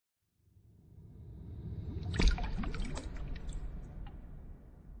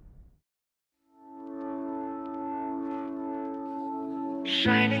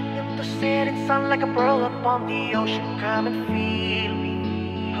Shining in the setting sun like a pearl upon the ocean. Come and feel me,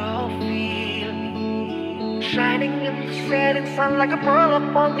 oh feel me. Shining in the setting sun like a pearl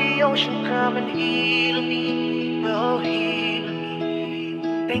upon the ocean. Come and heal me, oh heal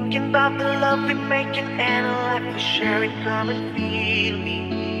me. Thinking about the love we're making and a life we're sharing. Come and feel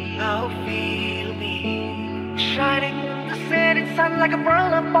me, oh feel me. Shining in the setting sun like a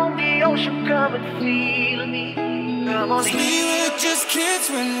pearl upon the ocean. Come and feel me. Come on, we were just kids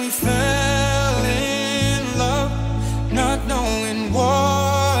when we fell in love, not knowing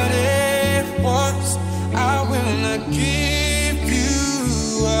what it was. I will not give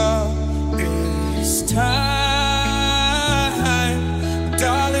you up this time,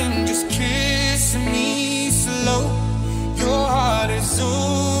 darling, just kiss me slow. Your heart is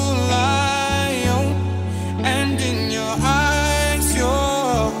all I own, and in your eyes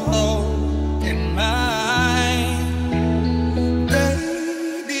you're holding mine.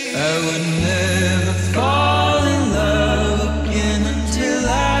 I would never fall in love again until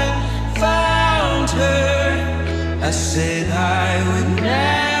I found her. I said I would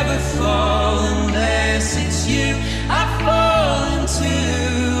never fall unless it's you I fall into.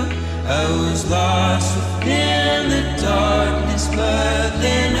 I was lost within the darkness, but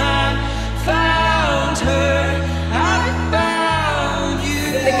then I found her. I found you.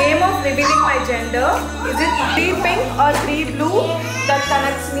 The game of revealing my gender. Is it 3 pink or 3 blue that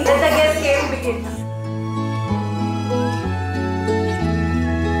connects me? Let the game begin.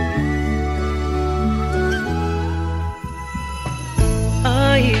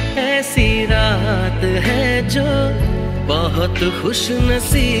 आई ऐसी रात है जो बहुत खुश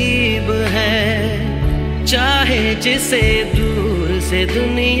नसीब है। चाहे जिसे दूर से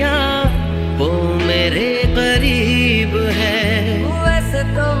दुनिया वो मेरे करीब है। वैसे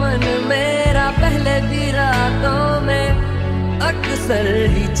तो मन मेरा पहले भी रातों में अक्सर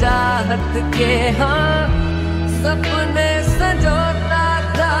ही चाहत के हाँ सपने संजोता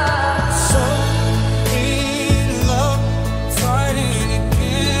था। So in love, fighting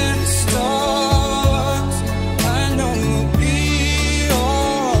against all odds. I know we'll be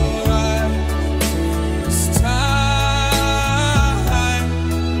alright this time.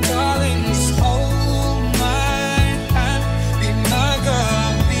 Darling, just hold my hand. Be my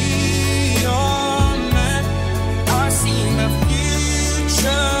girl, be your man. I see my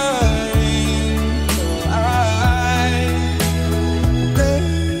future in your eyes.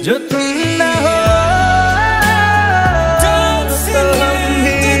 जो तुम न हो तो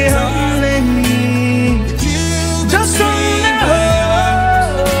हम नहीं, जो तुम न हो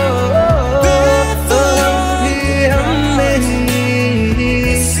तो हम नहीं।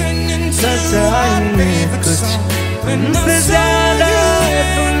 सच्चाई में कुछ तुमसे ज्यादा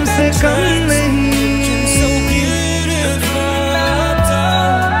तुमसे कम नहीं।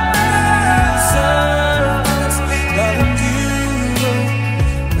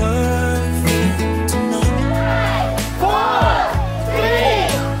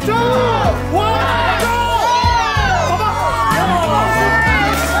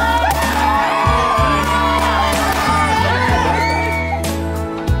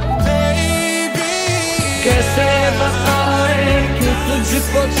 कैसे बताए कि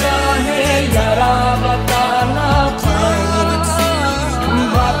तुझको चाहे यारा बताना पाऊं।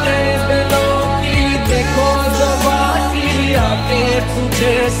 बातें दिलों की देखो जो बाकी आके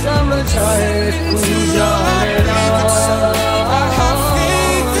तुझे समझाए तू जा।